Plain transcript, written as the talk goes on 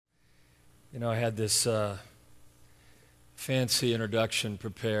You know, I had this fancy introduction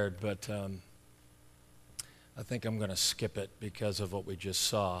prepared, but I think I'm going to skip it because of what we just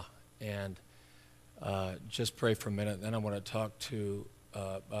saw. And just pray for a minute. Then I want to talk to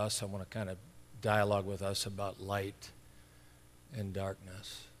us. I want to kind of dialogue with us about light and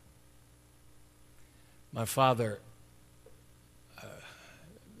darkness. My father,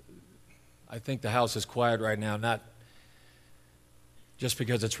 I think the house is quiet right now, not just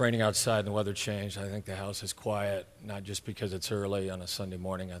because it's raining outside and the weather changed. I think the house is quiet, not just because it's early on a Sunday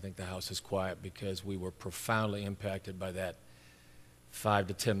morning. I think the house is quiet because we were profoundly impacted by that 5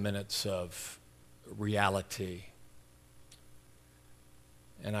 to 10 minutes of reality.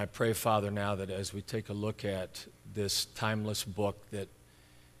 And I pray, Father, now that as we take a look at this timeless book that,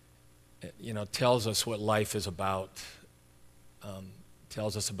 you know, tells us what life is about,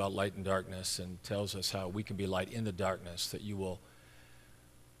 tells us about light and darkness, and tells us how we can be light in the darkness, that you will,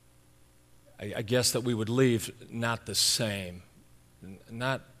 I guess that we would leave not the same,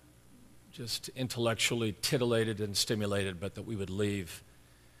 not just intellectually titillated and stimulated, but that we would leave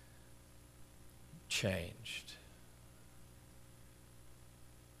changed.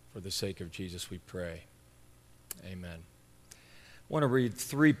 For the sake of Jesus, we pray. Amen. I want to read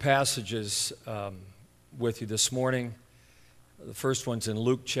 3 passages with you this morning. The first one's in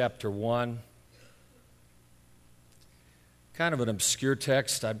Luke chapter 1. Kind of an obscure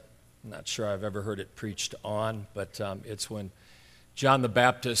text. I'm not sure I've ever heard it preached on, but it's when John the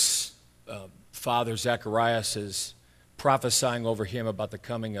Baptist's father, Zacharias, is prophesying over him about the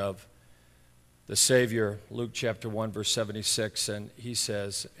coming of the Savior. Luke chapter 1, verse 76, and he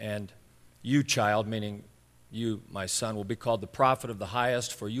says, "And you, child," meaning you, my son, "will be called the prophet of the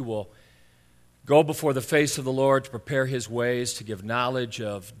highest, for you will go before the face of the Lord to prepare his ways, to give knowledge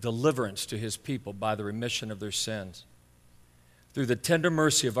of deliverance to his people by the remission of their sins, through the tender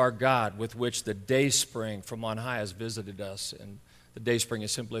mercy of our God, with which the dayspring from on high has visited us." And the dayspring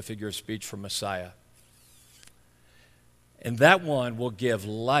is simply a figure of speech for Messiah. "And that one will give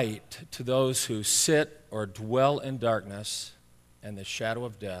light to those who sit or dwell in darkness and the shadow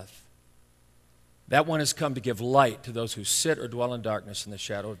of death." That one has come to give light to those who sit or dwell in darkness and the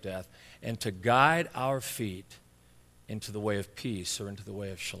shadow of death, and to guide our feet into the way of peace, or into the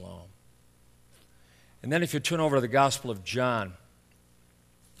way of shalom. And then if you turn over to the Gospel of John,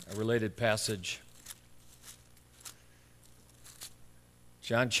 a related passage,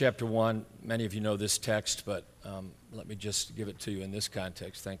 John chapter 1, many of you know this text, but let me just give it to you in this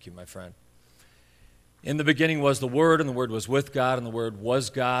context. Thank you, my friend. "In the beginning was the Word, and the Word was with God, and the Word was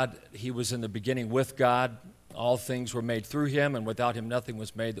God. He was in the beginning with God. All things were made through him, and without him nothing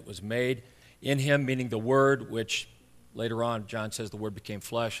was made that was made. In him," meaning the Word, which later on John says the Word became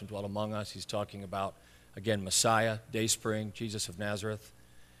flesh and dwelt among us. He's talking about, again, Messiah, Dayspring, Jesus of Nazareth.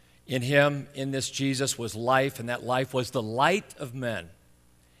 "In him," in this Jesus, "was life, and that life was the light of men.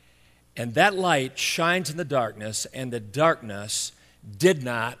 And that light shines in the darkness, and the darkness did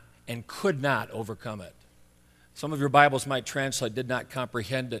not and could not overcome it." Some of your Bibles might translate "did not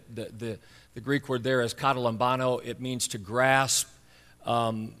comprehend it." The Greek word there is katalambano. It means to grasp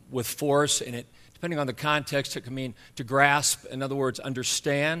with force, and it, depending on the context, it can mean to grasp, in other words,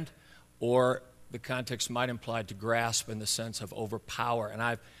 understand, or the context might imply to grasp in the sense of overpower. And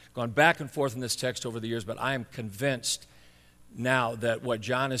I've gone back and forth in this text over the years, but I am convinced now that what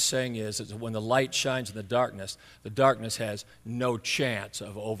John is saying is that when the light shines in the darkness has no chance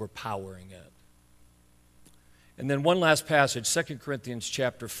of overpowering it. And then one last passage, 2 Corinthians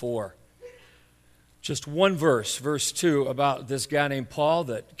chapter 4. Just one verse, verse 2, about this guy named Paul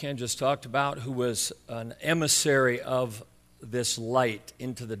that Ken just talked about, who was an emissary of this light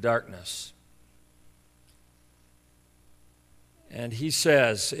into the darkness. And he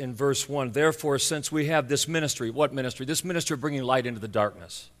says in verse 1, "Therefore, since we have this ministry," what ministry? This ministry of bringing light into the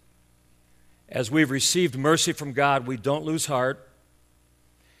darkness. "As we've received mercy from God, we don't lose heart."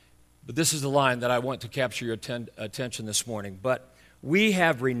 But this is the line that I want to capture your attention this morning. "But we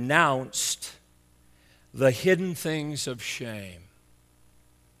have renounced the hidden things of shame,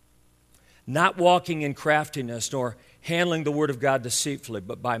 not walking in craftiness, nor handling the word of God deceitfully,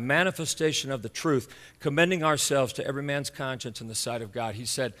 but by manifestation of the truth, commending ourselves to every man's conscience in the sight of God." He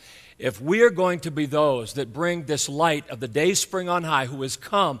said, if we are going to be those that bring this light of the dayspring on high, who has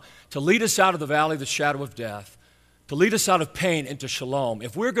come to lead us out of the valley of the shadow of death, to lead us out of pain into shalom,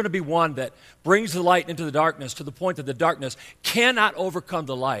 if we're going to be one that brings the light into the darkness to the point that the darkness cannot overcome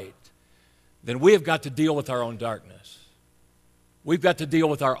the light, then we have got to deal with our own darkness. We've got to deal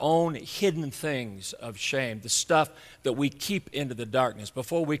with our own hidden things of shame, the stuff that we keep into the darkness.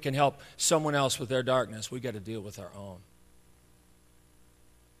 Before we can help someone else with their darkness, we've got to deal with our own.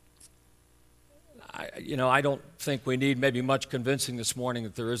 I don't think we need maybe much convincing this morning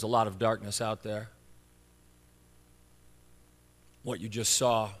that there is a lot of darkness out there. What you just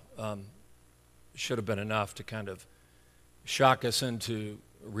saw should have been enough to kind of shock us into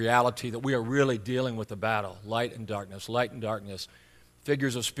reality that we are really dealing with a battle, light and darkness,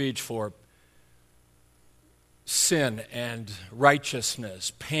 figures of speech for sin and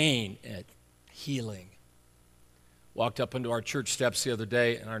righteousness, pain and healing. Walked up into our church steps the other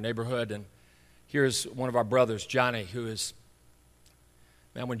day in our neighborhood, and here's one of our brothers, Johnny, who is,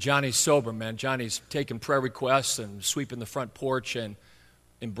 man, when Johnny's sober, man, Johnny's taking prayer requests and sweeping the front porch and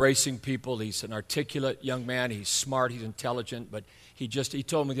embracing people. He's an articulate young man. He's smart. He's intelligent. But he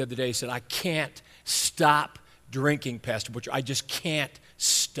told me the other day, he said, I can't stop drinking, Pastor Butcher. I just can't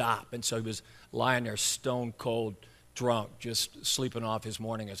stop. And so he was lying there stone cold drunk, just sleeping off his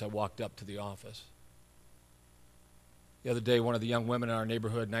morning as I walked up to the office. The other day, one of the young women in our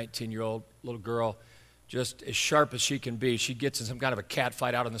neighborhood, 19-year-old little girl, just as sharp as she can be, she gets in some kind of a cat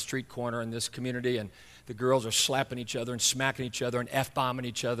fight out on the street corner in this community, and the girls are slapping each other and smacking each other and F-bombing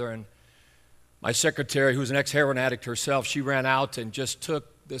each other. And my secretary, who's an ex-heroin addict herself, she ran out and just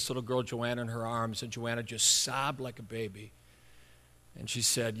took this little girl, Joanna, in her arms, and Joanna just sobbed like a baby. And she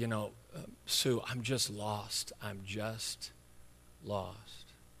said, Sue, I'm just lost. I'm just lost.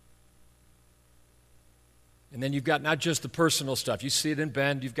 And then you've got not just the personal stuff. You see it in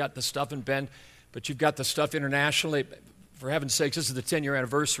Bend. You've got the stuff in Bend, but you've got the stuff internationally. For heaven's sakes, this is the 10-year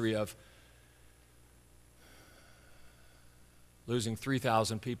anniversary of losing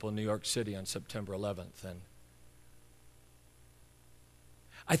 3,000 people in New York City on September 11th. And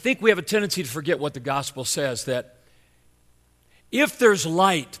I think we have a tendency to forget what the gospel says, that if there's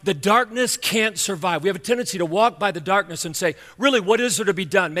light, the darkness can't survive. We have a tendency to walk by the darkness and say, really, what is there to be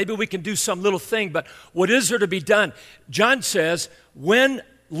done? Maybe we can do some little thing, but what is there to be done? John says, when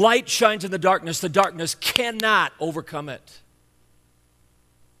light shines in the darkness cannot overcome it.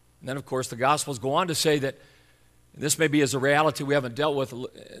 And then, of course, the Gospels go on to say that, and this maybe is a reality we haven't dealt with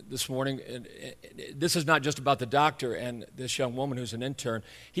this morning. This is not just about the doctor and this young woman who's an intern.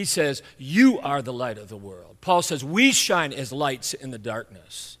 He says, you are the light of the world. Paul says, we shine as lights in the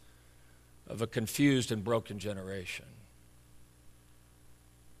darkness of a confused and broken generation.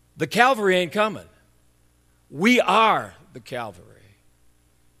 The Calvary ain't coming. We are the Calvary.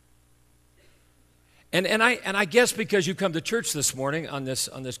 And I guess because you come to church this morning on this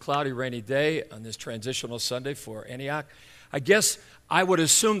cloudy, rainy day, on this transitional Sunday for Antioch, I guess I would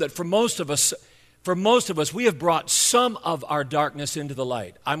assume that for most of us, we have brought some of our darkness into the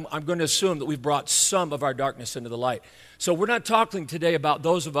light. I'm going to assume that we've brought some of our darkness into the light. So we're not talking today about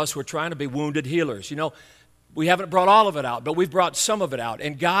those of us who are trying to be wounded healers. We haven't brought all of it out, but we've brought some of it out.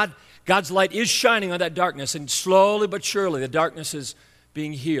 And God's light is shining on that darkness, and slowly but surely the darkness is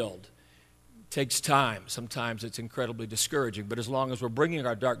being healed. Takes time. Sometimes it's incredibly discouraging, but as long as we're bringing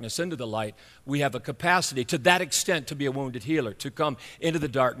our darkness into the light, we have a capacity to that extent to be a wounded healer, to come into the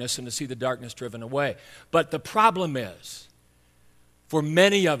darkness and to see the darkness driven away. But the problem is, for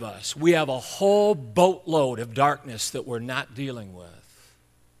many of us, we have a whole boatload of darkness that we're not dealing with.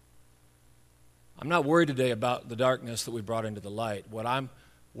 I'm not worried today about the darkness that we brought into the light. What I'm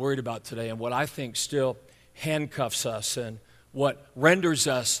worried about today, and what I think still handcuffs us and what renders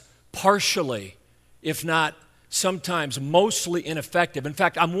us partially, if not sometimes mostly ineffective. In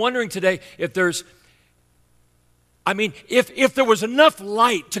fact, I'm wondering today if there was enough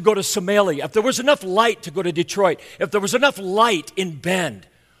light to go to Somalia, if there was enough light to go to Detroit, if there was enough light in Bend,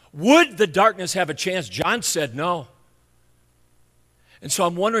 would the darkness have a chance? John said no. And so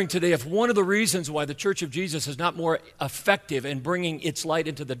I'm wondering today if one of the reasons why the Church of Jesus is not more effective in bringing its light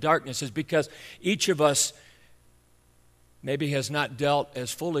into the darkness is because each of us maybe has not dealt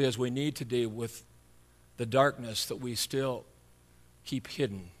as fully as we need to deal with the darkness that we still keep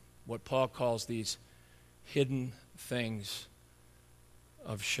hidden, what Paul calls these hidden things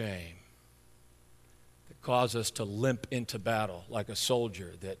of shame that cause us to limp into battle like a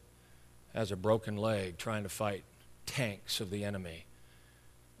soldier that has a broken leg trying to fight tanks of the enemy,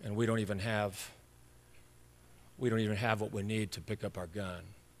 and we don't even have what we need to pick up our gun.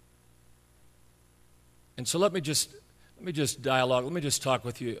 And so let me just dialogue. Let me just talk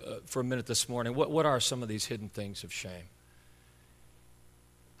with you for a minute this morning. What are some of these hidden things of shame?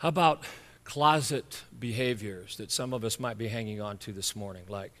 How about closet behaviors that some of us might be hanging on to this morning,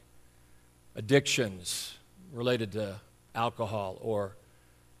 like addictions related to alcohol or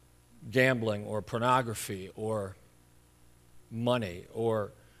gambling or pornography or money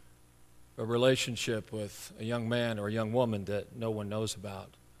or a relationship with a young man or a young woman that no one knows about?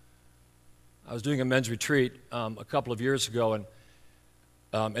 I was doing a men's retreat a couple of years ago, and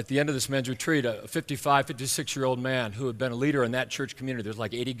at the end of this men's retreat, a 55, 56-year-old man who had been a leader in that church community, there's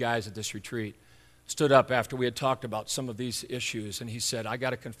like 80 guys at this retreat, stood up after we had talked about some of these issues, and he said, I got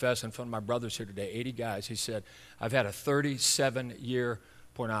to confess in front of my brothers here today, 80 guys, he said, I've had a 37-year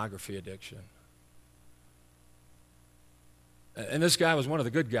pornography addiction. And this guy was one of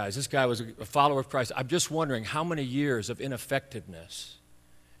the good guys. This guy was a follower of Christ. I'm just wondering how many years of ineffectiveness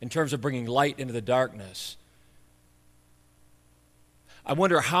in terms of bringing light into the darkness. I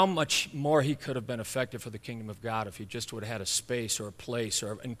wonder how much more he could have been effective for the kingdom of God if he just would have had a space or a place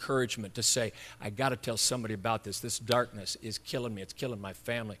or encouragement to say, I got to tell somebody about this. This darkness is killing me. It's killing my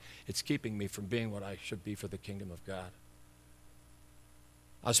family. It's keeping me from being what I should be for the kingdom of God.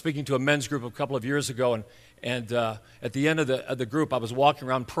 I was speaking to a men's group a couple of years ago, and at the end of the group, I was walking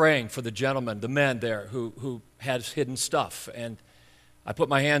around praying for the gentlemen, the men there who had hidden stuff. And I put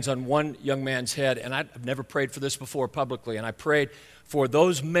my hands on one young man's head, and I've never prayed for this before publicly, and I prayed for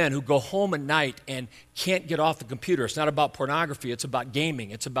those men who go home at night and can't get off the computer. It's not about pornography. It's about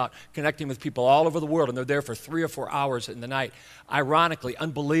gaming. It's about connecting with people all over the world, and they're there for 3 or 4 hours in the night. Ironically,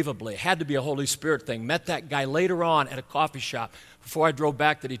 unbelievably, it had to be a Holy Spirit thing. Met that guy later on at a coffee shop. Before I drove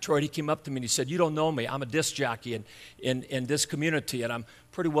back to Detroit, he came up to me and he said, you don't know me. I'm a disc jockey in this community, and I'm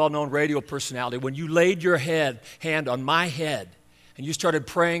a pretty well-known radio personality. When you laid your hand on my head and you started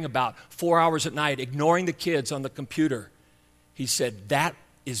praying about 4 hours at night, ignoring the kids on the computer, he said, that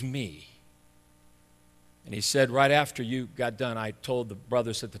is me. And he said, right after you got done, I told the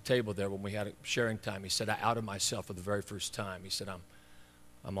brothers at the table there when we had a sharing time, he said, I outed myself for the very first time. He said,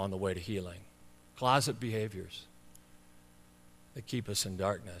 I'm on the way to healing. Closet behaviors that keep us in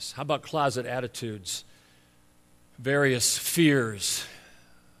darkness. How about closet attitudes? Various fears.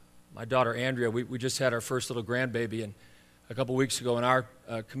 My daughter Andrea, we just had our first little grandbaby, and a couple weeks ago in our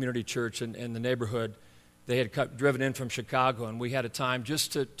community church in the neighborhood, they had driven in from Chicago, and we had a time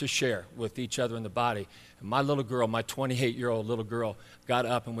just to share with each other in the body. And my little girl, my 28-year-old little girl, got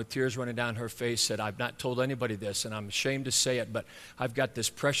up and with tears running down her face said, I've not told anybody this, and I'm ashamed to say it, but I've got this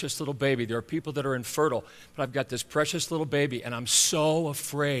precious little baby. There are people that are infertile, but I've got this precious little baby, and I'm so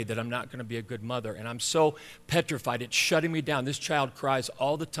afraid that I'm not going to be a good mother, and I'm so petrified. It's shutting me down. This child cries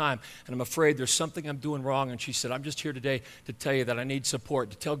all the time, and I'm afraid there's something I'm doing wrong. And she said, I'm just here today to tell you that I need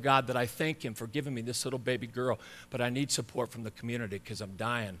support, to tell God that I thank Him for giving me this little baby girl, but I need support from the community because I'm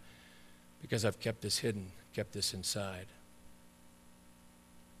dying, because I've kept this hidden, kept this inside.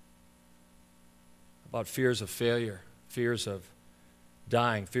 About fears of failure, fears of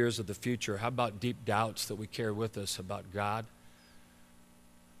dying, fears of the future. How about deep doubts that we carry with us about God?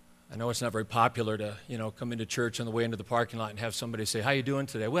 I know it's not very popular to, come into church on the way into the parking lot and have somebody say, how you doing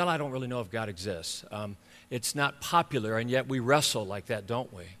today? Well, I don't really know if God exists. It's not popular, and yet we wrestle like that,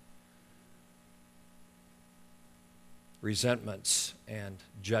 don't we? Resentments and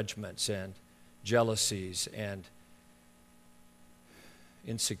judgments and jealousies and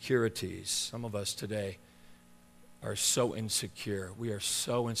insecurities. Some of us today are so insecure. We are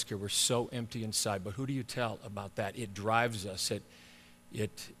so insecure. We're so empty inside. But who do you tell about that? It drives us.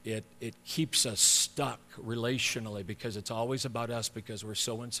 It keeps us stuck relationally because it's always about us because we're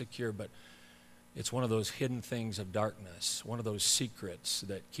so insecure. But it's one of those hidden things of darkness, one of those secrets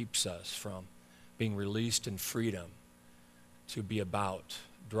that keeps us from being released in freedom to be about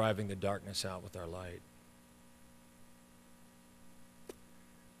driving the darkness out with our light.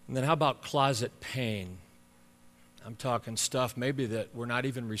 And then how about closet pain? I'm talking stuff maybe that we're not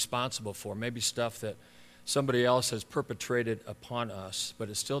even responsible for, maybe stuff that somebody else has perpetrated upon us, but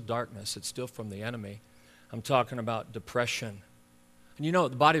it's still darkness, it's still from the enemy. I'm talking about depression. And the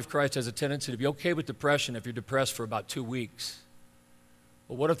body of Christ has a tendency to be okay with depression if you're depressed for about 2 weeks.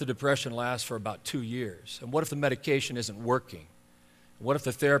 Well, what if the depression lasts for about 2 years? And what if the medication isn't working? What if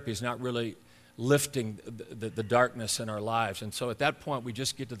the therapy is not really lifting the darkness in our lives? And so at that point, we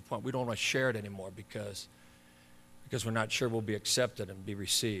just get to the point we don't want to share it anymore because we're not sure we'll be accepted and be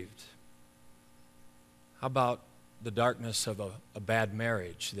received. How about the darkness of a bad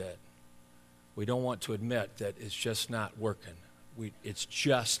marriage that we don't want to admit that it's just not working?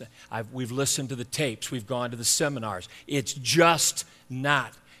 We've listened to the tapes, we've gone to the seminars. It's just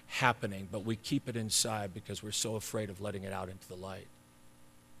not happening, but we keep it inside because we're so afraid of letting it out into the light.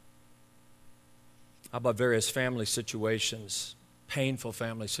 How about various family situations, painful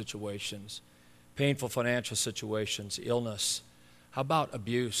family situations, painful financial situations, illness? How about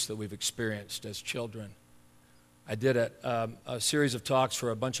abuse that we've experienced as children? I did a series of talks for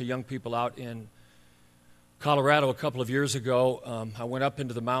a bunch of young people out in Colorado a couple of years ago. I went up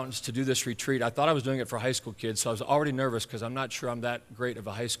into the mountains to do this retreat. I thought I was doing it for high school kids, so I was already nervous because I'm not sure I'm that great of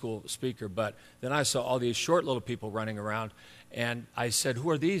a high school speaker. But then I saw all these short little people running around, and I said, "Who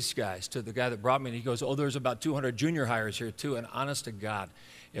are these guys?" to the guy that brought me, and he goes, "Oh, there's about 200 junior hires here too." And honest to God,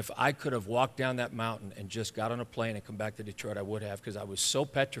 if I could have walked down that mountain and just got on a plane and come back to Detroit, I would have, because I was so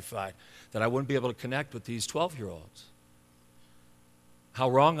petrified that I wouldn't be able to connect with these 12-year-olds. How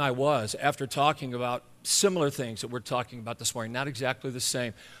wrong I was after talking about similar things that we're talking about this morning, not exactly the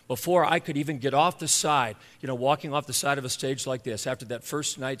same. Before I could even get off the side, walking off the side of a stage like this, after that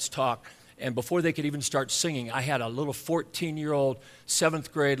first night's talk, and before they could even start singing, I had a little 14-year-old,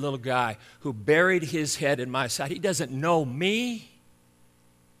 7th grade little guy who buried his head in my side. He doesn't know me.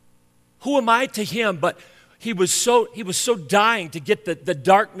 Who am I to him? But he was so dying to get the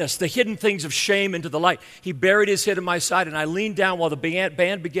darkness, the hidden things of shame into the light. He buried his head in my side, and I leaned down while the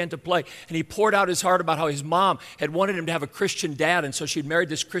band began to play, and he poured out his heart about how his mom had wanted him to have a Christian dad, and so she'd married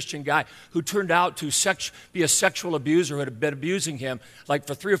this Christian guy who turned out to be a sexual abuser who had been abusing him like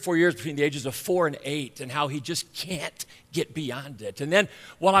for 3 or 4 years between the ages of 4 and 8, and how he just can't get beyond it. And then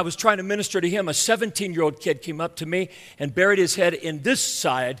while I was trying to minister to him, a 17-year-old kid came up to me and buried his head in this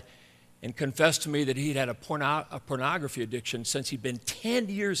side and confessed to me that he'd had a pornography addiction since he'd been 10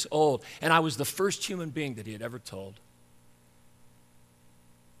 years old, and I was the first human being that he had ever told.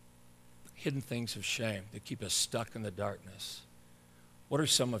 Hidden things of shame that keep us stuck in the darkness. What are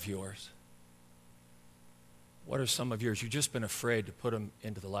some of yours? What are some of yours? You've just been afraid to put them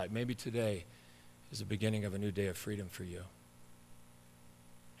into the light. Maybe today is the beginning of a new day of freedom for you.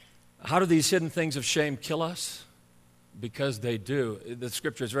 How do these hidden things of shame kill us? Because they do. The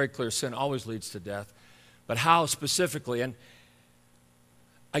scripture is very clear. Sin always leads to death. But how specifically? And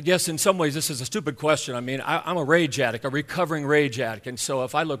I guess in some ways this is a stupid question. I mean, I'm a rage addict, a recovering rage addict. And so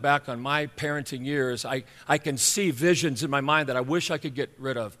if I look back on my parenting years, I can see visions in my mind that I wish I could get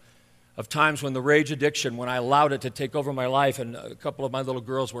rid of times when the rage addiction, when I allowed it to take over my life, and a couple of my little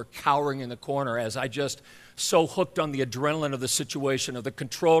girls were cowering in the corner as I just so hooked on the adrenaline of the situation, of the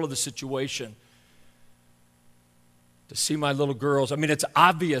control of the situation. To see my little girls, I mean, it's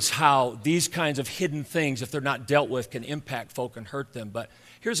obvious how these kinds of hidden things, if they're not dealt with, can impact folk and hurt them. But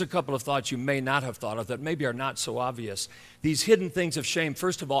here's a couple of thoughts you may not have thought of that maybe are not so obvious. These hidden things of shame,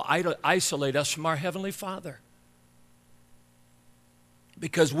 first of all, isolate us from our Heavenly Father.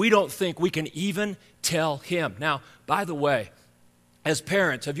 Because we don't think we can even tell Him. Now, by the way, as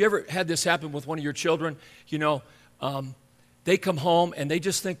parents, have you ever had this happen with one of your children? They come home and they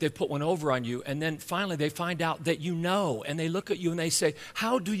just think they've put one over on you, and then finally they find out that you know, and they look at you and they say,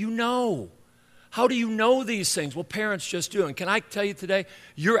 "How do you know? How do you know these things?" Well, parents just do. And can I tell you today,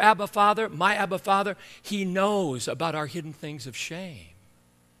 your Abba Father, my Abba Father, He knows about our hidden things of shame.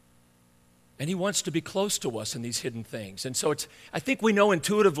 And He wants to be close to us in these hidden things. And so I think we know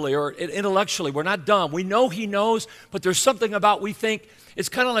intuitively or intellectually, we're not dumb. We know He knows, but there's something about we think, it's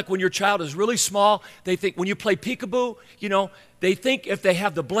kind of like when your child is really small, they think when you play peekaboo, they think if they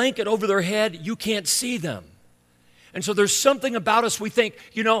have the blanket over their head, you can't see them. And so there's something about us, we think,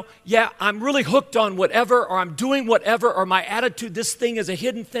 I'm really hooked on whatever, or I'm doing whatever, or my attitude, this thing is a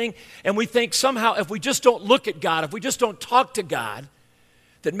hidden thing. And we think somehow if we just don't look at God, if we just don't talk to God,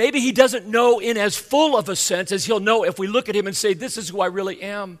 that maybe He doesn't know in as full of a sense as He'll know if we look at Him and say, "This is who I really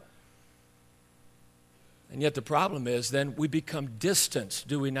am." And yet the problem is then we become distant,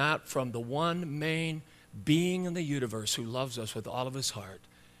 do we not, from the one main being in the universe who loves us with all of His heart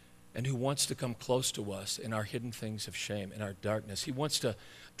and who wants to come close to us in our hidden things of shame, in our darkness. He wants to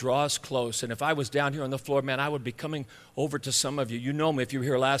draw us close. And if I was down here on the floor, man, I would be coming over to some of you. You know me if you were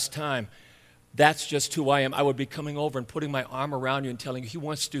here last time. That's just who I am. I would be coming over and putting my arm around you and telling you, He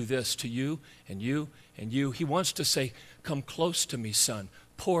wants to do this to you and you and you. He wants to say, "Come close to me, son.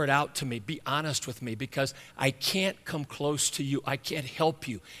 Pour it out to me. Be honest with me, because I can't come close to you. I can't help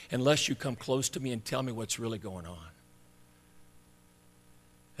you unless you come close to me and tell me what's really going on."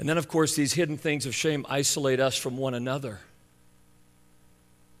 And then, of course, these hidden things of shame isolate us from one another.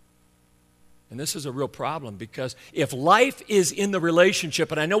 And this is a real problem, because if life is in the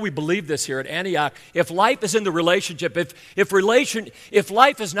relationship, and I know we believe this here at Antioch, if life is in the relationship, if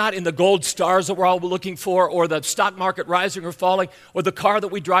life is not in the gold stars that we're all looking for, or the stock market rising or falling, or the car that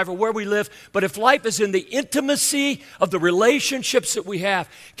we drive, or where we live, but if life is in the intimacy of the relationships that we have,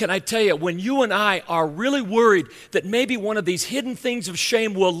 can I tell you, when you and I are really worried that maybe one of these hidden things of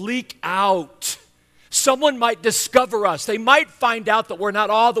shame will leak out, someone might discover us. They might find out that we're not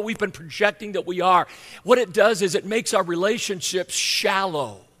all that we've been projecting that we are. What it does is it makes our relationships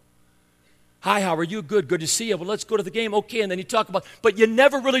shallow. "Hi, how are you? Good. Good to see you. Well, let's go to the game." Okay, and then you talk about, but you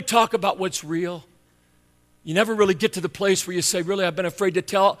never really talk about what's real. You never really get to the place where you say, really, I've been afraid to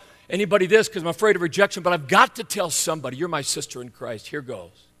tell anybody this because I'm afraid of rejection, but I've got to tell somebody, you're my sister in Christ. Here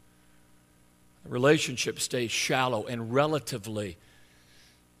goes. The relationship stays shallow and relatively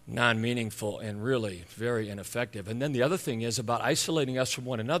non-meaningful and really very ineffective. And then the other thing is about isolating us from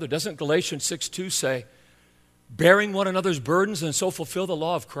one another. Doesn't Galatians 6:2 say, bearing one another's burdens and so fulfill the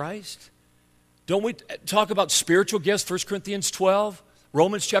law of Christ? Don't we talk about spiritual gifts, 1 Corinthians 12,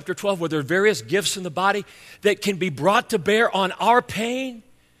 Romans chapter 12, where there are various gifts in the body that can be brought to bear on our pain?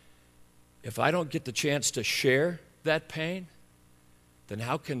 If I don't get the chance to share that pain, then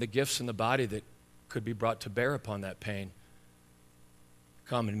how can the gifts in the body that could be brought to bear upon that pain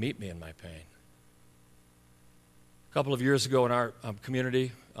come and meet me in my pain? A couple of years ago in our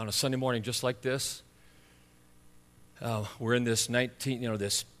community, on a Sunday morning just like this, we're in this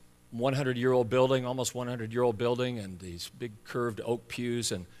this 100-year-old building, almost 100-year-old building, and these big curved oak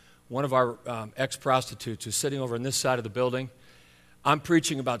pews, and one of our ex-prostitutes is sitting over on this side of the building. I'm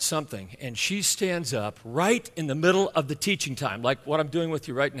preaching about something, and she stands up right in the middle of the teaching time, like what I'm doing with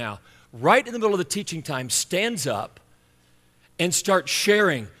you right now. Right in the middle of the teaching time, stands up and starts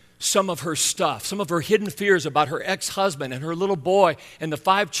sharing some of her stuff, some of her hidden fears about her ex-husband and her little boy and the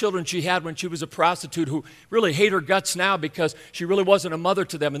 5 children she had when she was a prostitute who really hate her guts now because she really wasn't a mother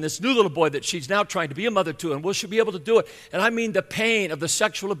to them, and this new little boy that she's now trying to be a mother to, and will she be able to do it? And I mean the pain of the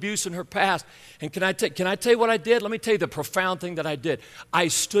sexual abuse in her past. And can I tell you what I did? Let me tell you the profound thing that I did. I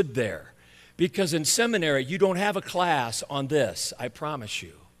stood there because in seminary you don't have a class on this, I promise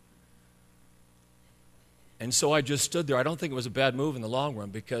you. And so I just stood there. I don't think it was a bad move in the long run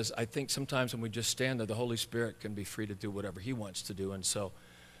because I think sometimes when we just stand there, the Holy Spirit can be free to do whatever He wants to do. And so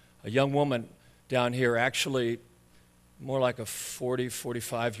a young woman down here, actually more like a 40,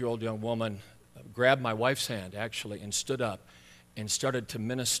 45-year-old young woman, grabbed my wife's hand, actually, and stood up and started to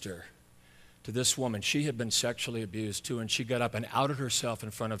minister to this woman. She had been sexually abused, too, and she got up and outed herself in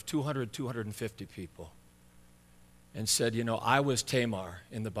front of 200, 250 people and said, I was Tamar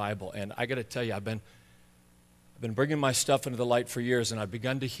in the Bible, and I got to tell you, I've been bringing my stuff into the light for years, and I've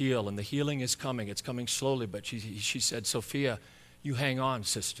begun to heal, and the healing is coming. It's coming slowly, but she said, Sophia, you hang on,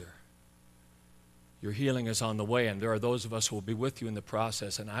 sister. Your healing is on the way, and there are those of us who will be with you in the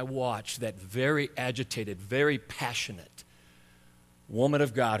process. And I watched that very agitated, very passionate woman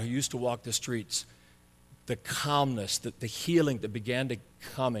of God who used to walk the streets, the calmness, the healing that began to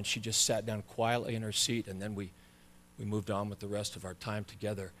come, and she just sat down quietly in her seat, and then we moved on with the rest of our time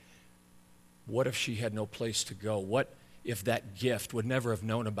together. What if she had no place to go? What if that gift would never have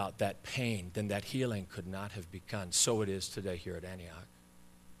known about that pain? Then that healing could not have begun. So it is today here at Antioch.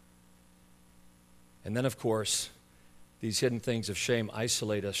 And then, of course, these hidden things of shame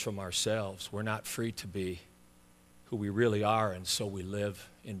isolate us from ourselves. We're not free to be who we really are, and so we live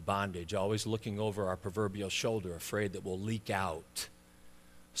in bondage, always looking over our proverbial shoulder, afraid that we'll leak out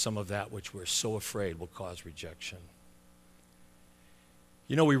some of that which we're so afraid will cause rejection.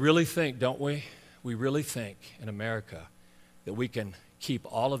 We really think, don't we? We really think in America that we can keep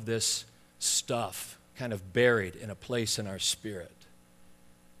all of this stuff kind of buried in a place in our spirit.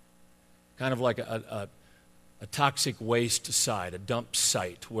 Kind of like a toxic waste site, a dump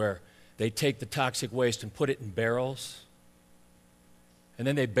site, where they take the toxic waste and put it in barrels. And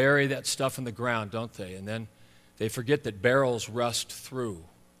then they bury that stuff in the ground, don't they? And then they forget that barrels rust through.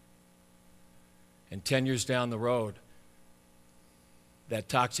 And 10 years down the road, that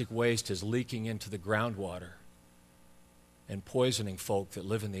toxic waste is leaking into the groundwater and poisoning folk that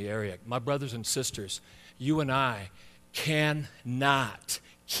live in the area. My brothers and sisters, you and I cannot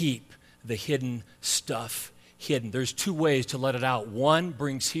keep the hidden stuff hidden. There's 2 ways to let it out. One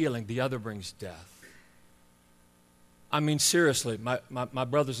brings healing, the other brings death. I mean, seriously, my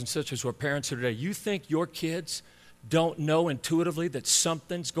brothers and sisters who are parents here today, you think your kids don't know intuitively that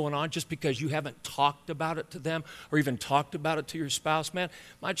something's going on just because you haven't talked about it to them or even talked about it to your spouse? Man,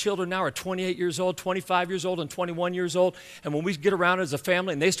 my children now are 28 years old, 25 years old, and 21 years old, and when we get around as a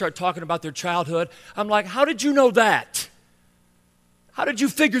family and they start talking about their childhood, I'm like, how did you know that? How did you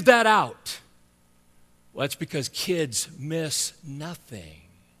figure that out? Well, it's because kids miss nothing.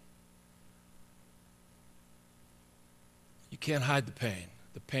 You can't hide the pain.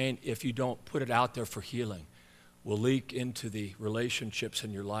 The pain, if you don't put it out there for healing, will leak into the relationships in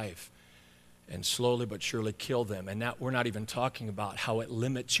your life and slowly but surely kill them. And that, we're not even talking about how it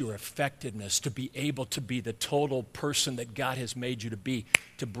limits your effectiveness to be able to be the total person that God has made you to be,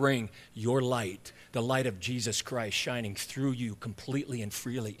 to bring your light, the light of Jesus Christ, shining through you completely and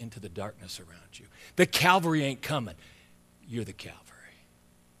freely into the darkness around you. The Calvary ain't coming. You're the Calvary.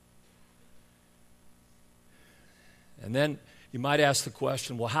 And then You might ask the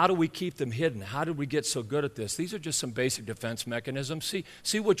question, well, how do we keep them hidden? How did we get so good at this? These are just some basic defense mechanisms.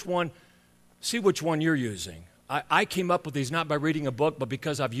 See which one you're using. I came up with these not by reading a book, but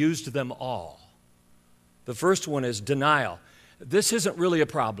because I've used them all. The first one is denial. This isn't really a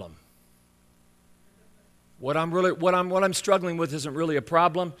problem. What I'm struggling with isn't really a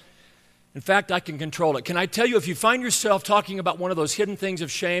problem. In fact, I can control it. Can I tell you, if you find yourself talking about one of those hidden things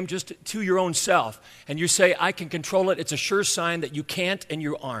of shame just to your own self, and you say, I can control it, it's a sure sign that you can't and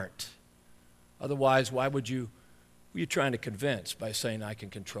you aren't. Otherwise, why would you, who are you trying to convince by saying, I can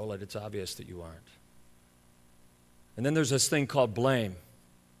control it? It's obvious that you aren't. And then there's this thing called blame.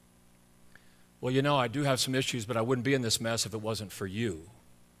 Well, you know, I do have some issues, but I wouldn't be in this mess if it wasn't for you.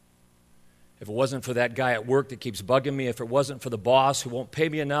 If it wasn't for that guy at work that keeps bugging me, if it wasn't for the boss who won't pay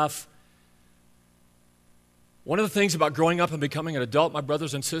me enough. One of the things about growing up and becoming an adult, my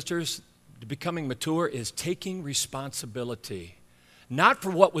brothers and sisters, becoming mature, is taking responsibility. Not for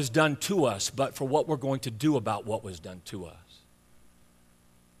what was done to us, but for what we're going to do about what was done to us.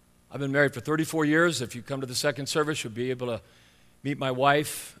 I've been married for 34 years. If you come to the second service, you'll be able to meet my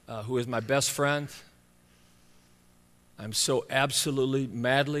wife, who is my best friend. I'm so absolutely,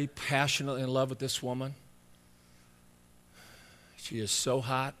 madly, passionately in love with this woman. She is so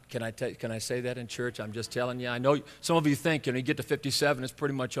hot. Can I say that in church? I'm just telling you. I know some of you think, you get to 57, it's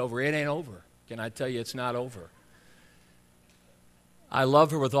pretty much over. It ain't over. Can I tell you it's not over? I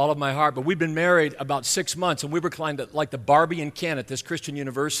love her with all of my heart, but we've been married about 6 months, and we reclined like the Barbie and Ken at this Christian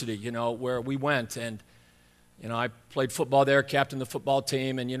university, where we went. And, I played football there, captained the football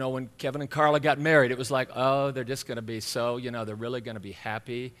team, and, when Kevin and Carla got married, it was like, oh, they're just going to be so, they're really going to be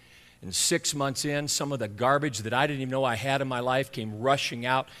happy. And 6 months in, some of the garbage that I didn't even know I had in my life came rushing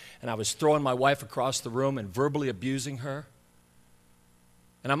out, and I was throwing my wife across the room and verbally abusing her.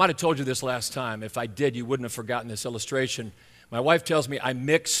 And I might have told you this last time. If I did, you wouldn't have forgotten this illustration. My wife tells me I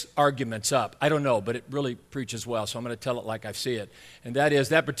mix arguments up. I don't know, but it really preaches well, so I'm going to tell it like I see it. And that is,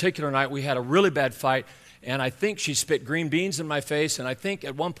 that particular night we had a really bad fight, and I think she spit green beans in my face, and I think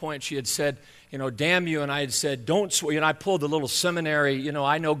at one point she had said, damn you, and I had said, don't swear. And I pulled the little seminary,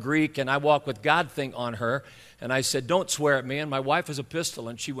 I know Greek, and I walk with God thing on her, and I said, don't swear at me, and my wife was a pistol,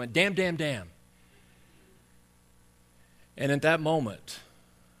 and she went, damn, damn, damn. And at that moment,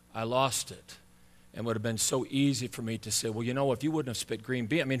 I lost it. And it would have been so easy for me to say, well, if you wouldn't have spit green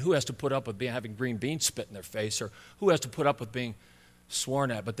beans, who has to put up with having green beans spit in their face, or who has to put up with being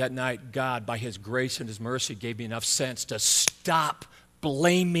sworn at? But that night, God, by His grace and His mercy, gave me enough sense to stop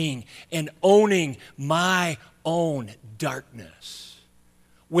blaming and owning my own darkness,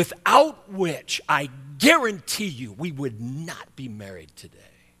 without which I guarantee you we would not be married today.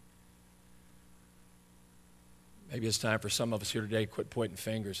 Maybe it's time for some of us here today to quit pointing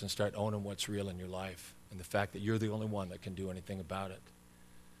fingers and start owning what's real in your life and the fact that you're the only one that can do anything about it.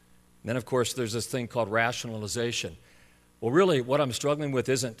 And then, of course, there's this thing called rationalization. Well, really, what I'm struggling with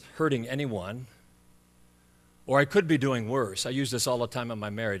isn't hurting anyone, or I could be doing worse. I use this all the time in my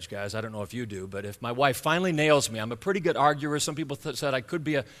marriage, guys. I don't know if you do, but if my wife finally nails me, I'm a pretty good arguer. Some people said I could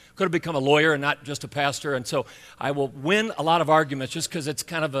have become a lawyer and not just a pastor, and so I will win a lot of arguments just because it's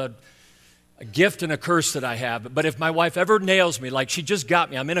kind of a gift and a curse that I have. But if my wife ever nails me, like she just got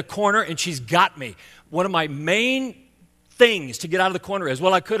me, I'm in a corner and she's got me, one of my main things to get out of the corner is,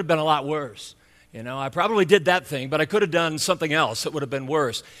 well, I could have been a lot worse. I probably did that thing, but I could have done something else that would have been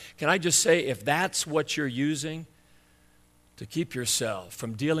worse. Can I just say, if that's what you're using to keep yourself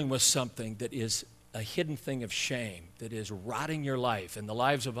from dealing with something that is a hidden thing of shame, that is rotting your life and the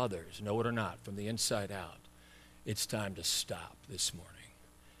lives of others, know it or not, from the inside out, it's time to stop this morning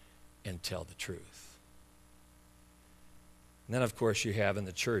and tell the truth. And then, of course, you have in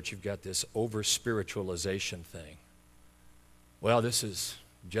the church, you've got this over-spiritualization thing. Well, this is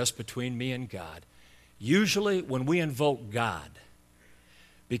just between me and God. Usually when we invoke God,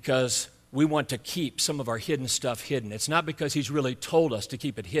 because we want to keep some of our hidden stuff hidden, it's not because He's really told us to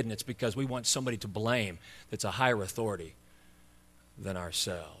keep it hidden, it's because we want somebody to blame that's a higher authority than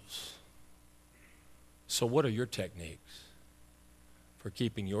ourselves. So what are your techniques for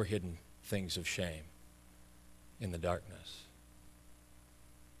keeping your hidden things of shame in the darkness?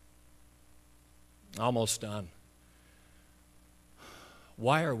 Almost done.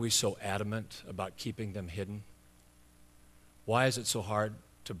 Why are we so adamant about keeping them hidden? Why is it so hard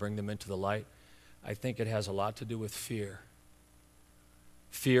to bring them into the light? I think it has a lot to do with fear.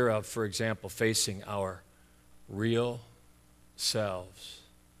 Fear of, for example, facing our real selves.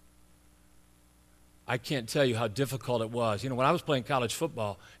 I can't tell you how difficult it was. When I was playing college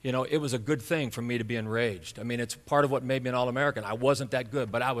football, it was a good thing for me to be enraged. It's part of what made me an All-American. I wasn't that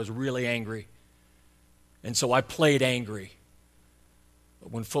good, but I was really angry. And so I played angry.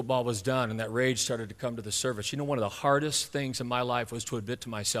 when football was done and that rage started to come to the surface, one of the hardest things in my life was to admit to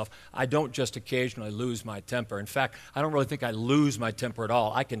myself, I don't just occasionally lose my temper. In fact, I don't really think I lose my temper at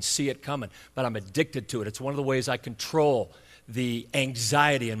all. I can see it coming, but I'm addicted to it. It's one of the ways I control the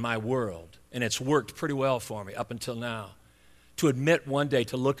anxiety in my world, and it's worked pretty well for me up until now. To admit one day,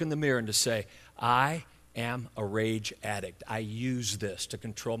 to look in the mirror and to say, I am a rage addict. I use this to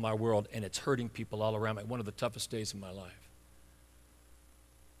control my world, and it's hurting people all around me. One of the toughest days of my life.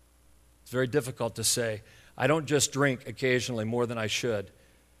 It's very difficult to say, I don't just drink occasionally more than I should,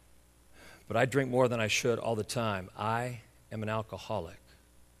 but I drink more than I should all the time. I am an alcoholic.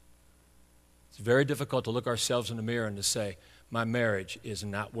 It's very difficult to look ourselves in the mirror and to say, my marriage is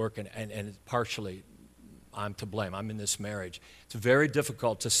not working, and partially I'm to blame. I'm in this marriage. It's very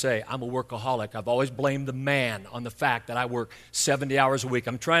difficult to say, I'm a workaholic. I've always blamed the man on the fact that I work 70 hours a week.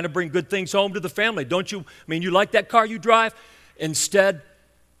 I'm trying to bring good things home to the family. Don't you? You like that car you drive? Instead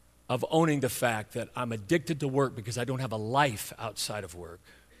of owning the fact that I'm addicted to work because I don't have a life outside of work.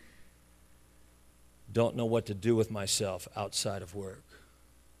 Don't know what to do with myself outside of work.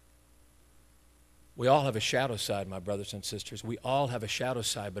 We all have a shadow side, my brothers and sisters. We all have a shadow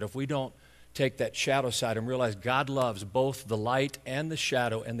side, but if we don't take that shadow side and realize God loves both the light and the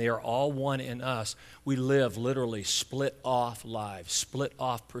shadow, and they are all one in us, we live literally split off lives, split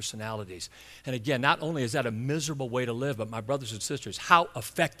off personalities. And again, not only is that a miserable way to live, but my brothers and sisters, how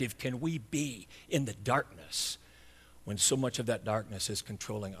effective can we be in the darkness when so much of that darkness is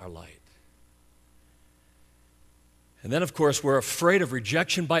controlling our light? And then, of course, we're afraid of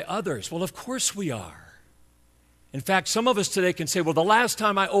rejection by others. Well, of course we are. In fact, some of us today can say, well, the last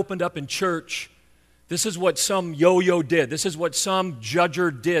time I opened up in church, this is what some yo-yo did. This is what some judger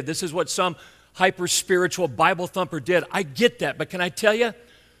did. This is what some hyper-spiritual Bible thumper did. I get that, but can I tell you,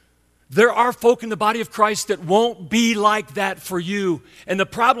 there are folk in the body of Christ that won't be like that for you. And the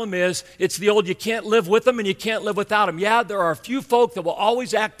problem is, it's the old, you can't live with them and you can't live without them. Yeah, there are a few folk that will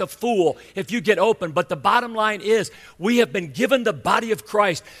always act the fool if you get open. But the bottom line is, we have been given the body of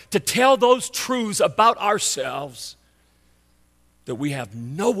Christ to tell those truths about ourselves that we have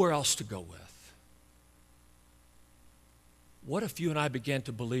nowhere else to go with. What if you and I began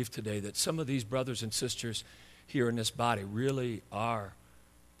to believe today that some of these brothers and sisters here in this body really are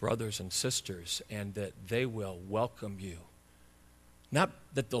brothers and sisters, and that they will welcome you? Not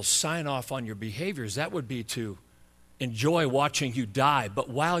that they'll sign off on your behaviors. That would be to enjoy watching you die. But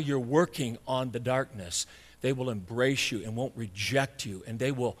while you're working on the darkness, they will embrace you and won't reject you, and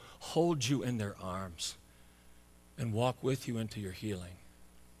they will hold you in their arms and walk with you into your healing.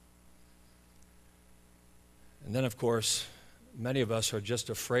 And then, of course, many of us are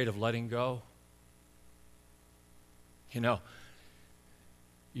just afraid of letting go.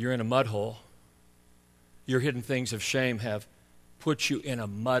 You're in a mud hole. Your hidden things of shame have put you in a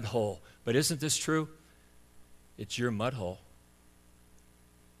mud hole. But isn't this true? It's your mud hole.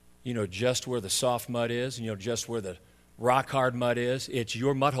 You know just where the soft mud is, and you know just where the rock-hard mud is. It's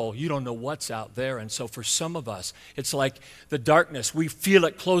your mud hole. You don't know what's out there. And so for some of us, it's like the darkness. We feel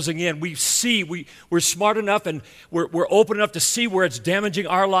it closing in. We see. We're smart enough and we're open enough to see where it's damaging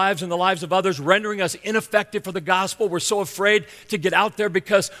our lives and the lives of others, rendering us ineffective for the gospel. We're so afraid to get out there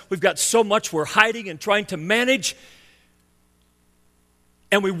because we've got so much we're hiding and trying to manage.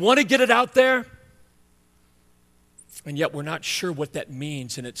 And we want to get it out there. And yet we're not sure what that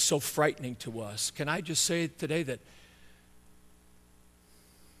means, and it's so frightening to us. Can I just say today that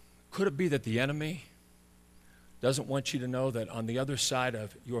could it be that the enemy doesn't want you to know that on the other side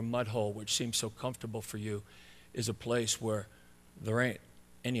of your mud hole, which seems so comfortable for you, is a place where there ain't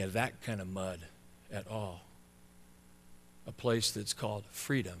any of that kind of mud at all? A place that's called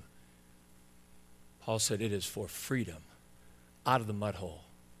freedom. Paul said it is for freedom out of the mud hole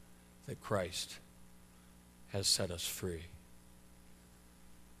that Christ has set us free.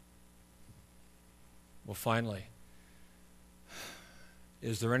 Well, finally,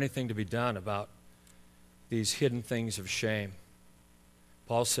 is there anything to be done about these hidden things of shame?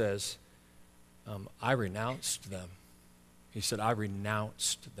 Paul says, I renounced them. He said, I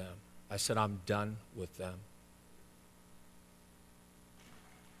renounced them. I said, I'm done with them.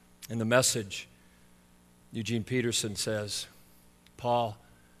 In the Message, Eugene Peterson says, Paul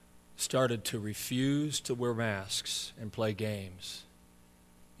started to refuse to wear masks and play games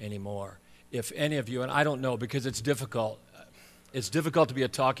anymore. If any of you, and I don't know because it's difficult to be a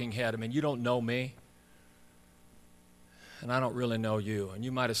talking head. I mean, you don't know me, and I don't really know you. And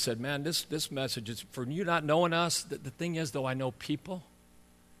you might have said, man, this message is for you not knowing us. The thing is, though, I know people.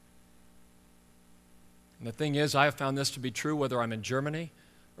 And the thing is, I have found this to be true whether I'm in Germany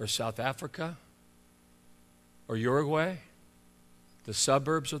or South Africa or Uruguay the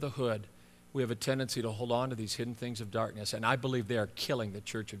suburbs or the hood, we have a tendency to hold on to these hidden things of darkness, and I believe they are killing the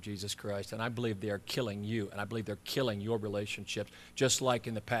church of Jesus Christ, and I believe they are killing you, and I believe they're killing your relationships, just like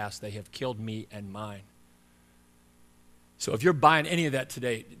in the past they have killed me and mine. So if you're buying any of that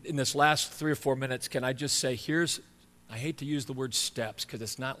today, in this last 3 or 4 minutes, can I just say, I hate to use the word steps because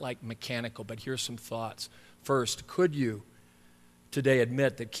it's not like mechanical, but here's some thoughts. First, could you today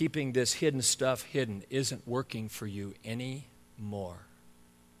admit that keeping this hidden stuff hidden isn't working for you anymore?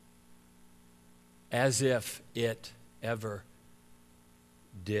 As if it ever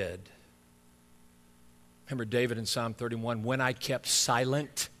did. Remember David in Psalm 31, when I kept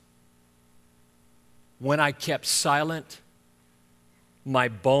silent, my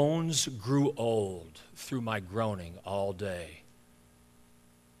bones grew old through my groaning all day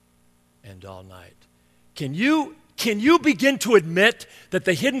and all night. Can you begin to admit that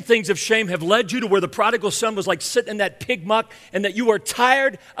the hidden things of shame have led you to where the prodigal son was like sitting in that pig muck, and that you are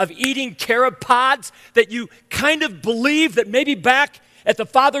tired of eating carob pods, that you kind of believe that maybe back at the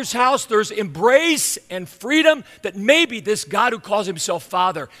Father's house there's embrace and freedom, that maybe this God who calls himself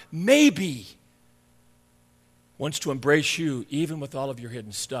Father maybe wants to embrace you even with all of your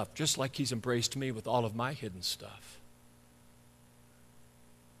hidden stuff, just like he's embraced me with all of my hidden stuff.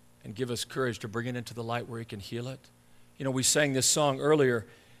 And give us courage to bring it into the light where he can heal it. You know, we sang this song earlier,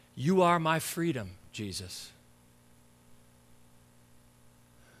 you are my freedom, Jesus.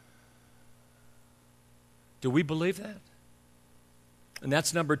 Do we believe that? And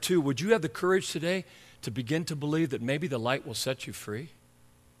that's number 2. Would you have the courage today to begin to believe that maybe the light will set you free?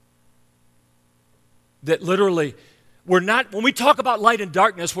 That literally, when we talk about light and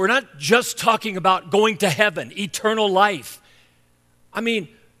darkness, we're not just talking about going to heaven, eternal life. I mean,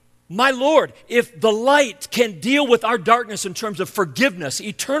 my Lord, if the light can deal with our darkness in terms of forgiveness,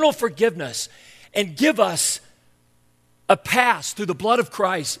 eternal forgiveness, and give us a pass through the blood of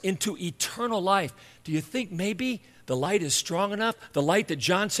Christ into eternal life, do you think maybe the light is strong enough? The light that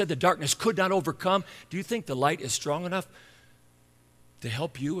John said the darkness could not overcome, do you think the light is strong enough to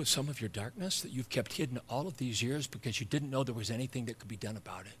help you with some of your darkness that you've kept hidden all of these years because you didn't know there was anything that could be done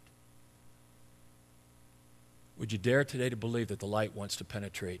about it? Would you dare today to believe that the light wants to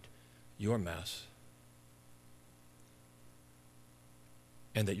penetrate your mess,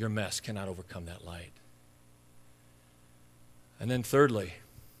 and that your mess cannot overcome that light? And then thirdly,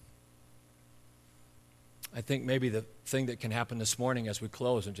 I think maybe the thing that can happen this morning as we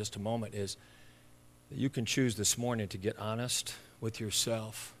close in just a moment is that you can choose this morning to get honest with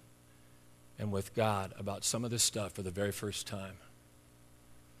yourself and with God about some of this stuff for the very first time.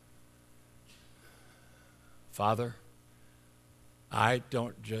 Father, I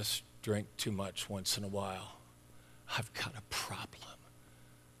don't just drink too much once in a while. I've got a problem.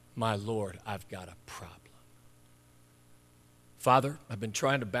 My Lord, I've got a problem. Father, I've been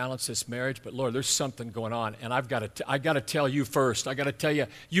trying to balance this marriage, but Lord, there's something going on, and I've got to tell you first. I got to tell you,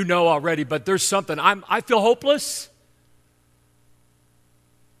 you know already, but there's something. I feel hopeless.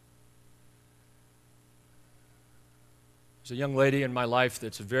 There's a young lady in my life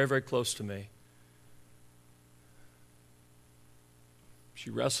that's very, very close to me. She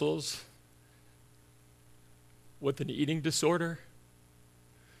wrestles with an eating disorder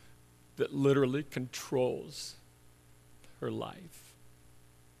that literally controls her life.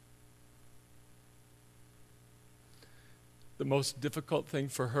 The most difficult thing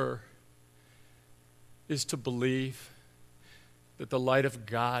for her is to believe that the light of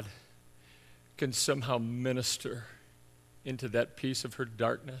God can somehow minister into that piece of her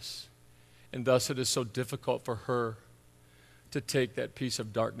darkness, and thus it is so difficult for her to take that piece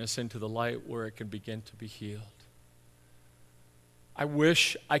of darkness into the light where it can begin to be healed. I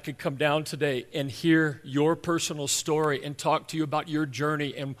wish I could come down today and hear your personal story and talk to you about your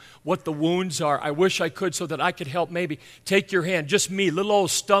journey and what the wounds are. I wish I could, so that I could help maybe take your hand, just me, little old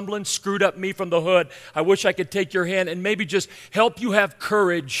stumbling, screwed up me from the hood. I wish I could take your hand and maybe just help you have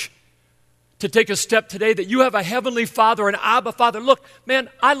courage to take a step today, that you have a heavenly Father, an Abba Father. Look, man,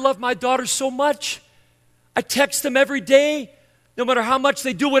 I love my daughters so much. I text them every day. No matter how much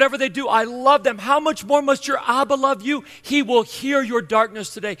they do, whatever they do, I love them. How much more must your Abba love you? He will hear your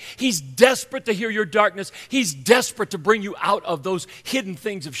darkness today. He's desperate to hear your darkness. He's desperate to bring you out of those hidden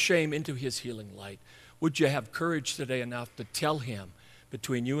things of shame into his healing light. Would you have courage today enough to tell him,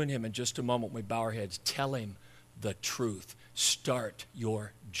 between you and him in just a moment when we bow our heads, tell him the truth. Start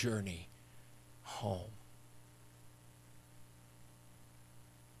your journey home.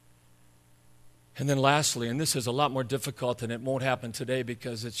 And then lastly, and this is a lot more difficult, and it won't happen today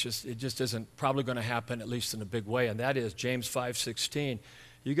because it just isn't probably going to happen, at least in a big way, and that is James 5:16.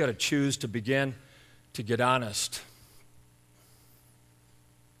 You got to choose to begin to get honest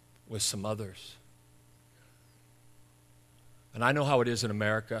with some others. And I know how it is in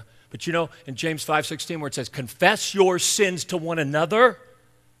America. But you know, in James 5:16 where it says, confess your sins to one another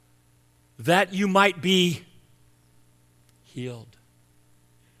that you might be healed.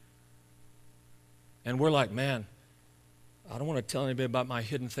 And we're like, man, I don't want to tell anybody about my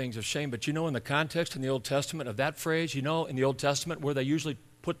hidden things of shame. But you know, in the context in the Old Testament of that phrase, you know, in the Old Testament where they usually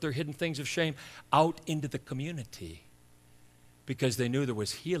put their hidden things of shame out into the community because they knew there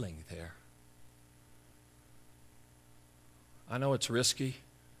was healing there. I know it's risky,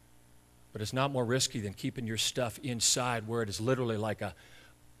 but it's not more risky than keeping your stuff inside where it is literally like a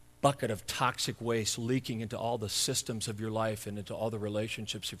bucket of toxic waste leaking into all the systems of your life and into all the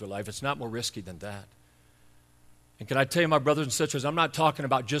relationships of your life. It's not more risky than that. And can I tell you, my brothers and sisters, I'm not talking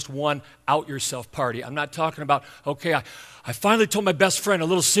about just one out yourself party. I'm not talking about, okay, I finally told my best friend a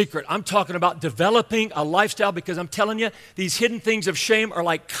little secret. I'm talking about developing a lifestyle because I'm telling you, these hidden things of shame are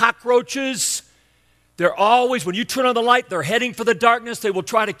like cockroaches. They're always, when you turn on the light, they're heading for the darkness. They will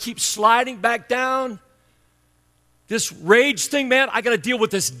try to keep sliding back down. This rage thing, man, I got to deal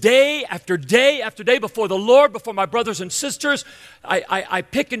with this day after day after day before the Lord, before my brothers and sisters. I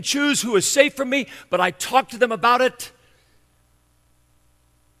pick and choose who is safe for me, but I talk to them about it.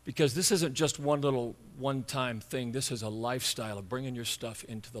 Because this isn't just one little one-time thing. This is a lifestyle of bringing your stuff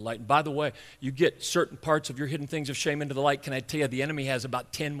into the light. And by the way, you get certain parts of your hidden things of shame into the light. Can I tell you, the enemy has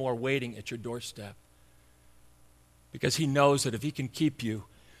about 10 more waiting at your doorstep. Because he knows that if he can keep you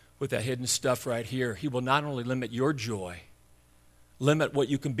with that hidden stuff right here, he will not only limit your joy, limit what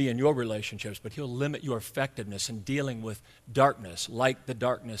you can be in your relationships, but he'll limit your effectiveness in dealing with darkness, like the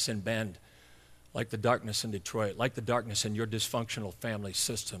darkness in Bend, like the darkness in Detroit, like the darkness in your dysfunctional family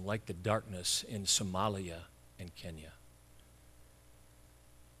system, like the darkness in Somalia and Kenya.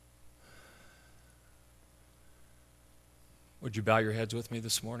 Would you bow your heads with me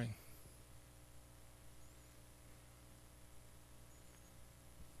this morning?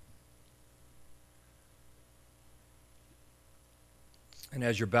 And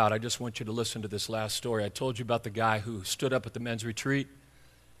as you're bowed, I just want you to listen to this last story. I told you about the guy who stood up at the men's retreat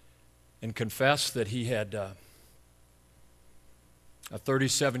and confessed that he had a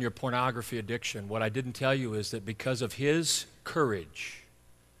 37-year pornography addiction. What I didn't tell you is that because of his courage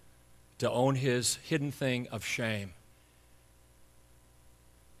to own his hidden thing of shame,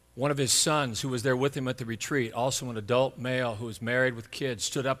 one of his sons who was there with him at the retreat, also an adult male who was married with kids,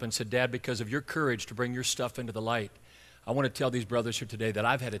 stood up and said, Dad, because of your courage to bring your stuff into the light, I want to tell these brothers here today that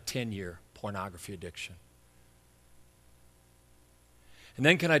I've had a 10-year pornography addiction. And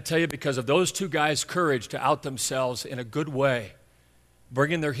then can I tell you, because of those two guys' courage to out themselves in a good way,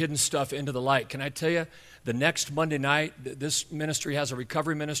 bringing their hidden stuff into the light, can I tell you, the next Monday night, this ministry has a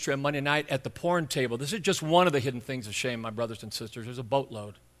recovery ministry on Monday night at the porn table. This is just one of the hidden things of shame, my brothers and sisters. There's a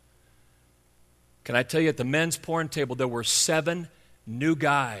boatload. Can I tell you, at the men's porn table, there were 7 new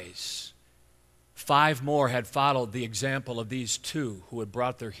guys. 5 more had followed the example of these 2 who had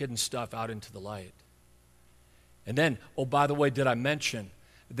brought their hidden stuff out into the light. And then, oh, by the way, did I mention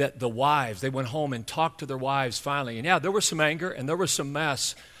that the wives, they went home and talked to their wives finally. And yeah, there was some anger and there was some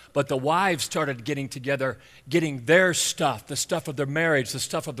mess, but the wives started getting together, getting their stuff, the stuff of their marriage, the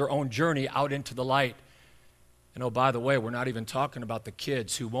stuff of their own journey out into the light. And oh, by the way, we're not even talking about the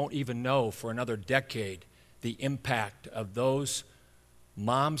kids who won't even know for another decade the impact of those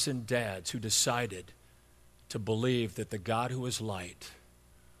moms and dads who decided to believe that the God who is light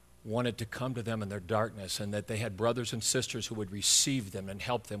wanted to come to them in their darkness, and that they had brothers and sisters who would receive them and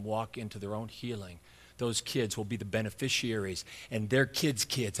help them walk into their own healing. Those kids will be the beneficiaries, and their kids'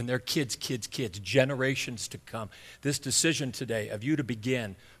 kids, and their kids' kids' kids, generations to come. This decision today of you to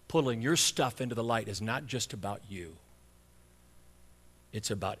begin pulling your stuff into the light is not just about you.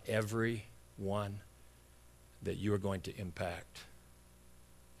 It's about everyone that you are going to impact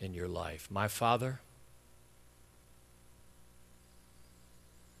in your life. My Father,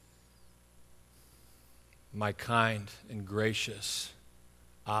 my kind and gracious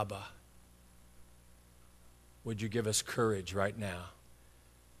Abba, would you give us courage right now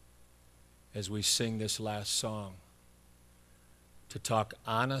as we sing this last song to talk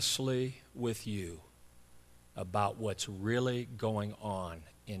honestly with you about what's really going on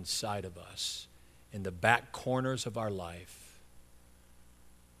inside of us, in the back corners of our life.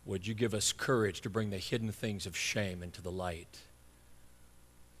 Would you give us courage to bring the hidden things of shame into the light?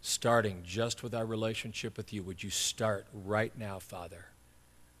 Starting just with our relationship with you, would you start right now, Father,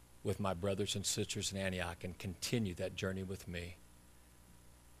 with my brothers and sisters in Antioch and continue that journey with me?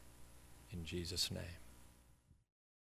 In Jesus' name.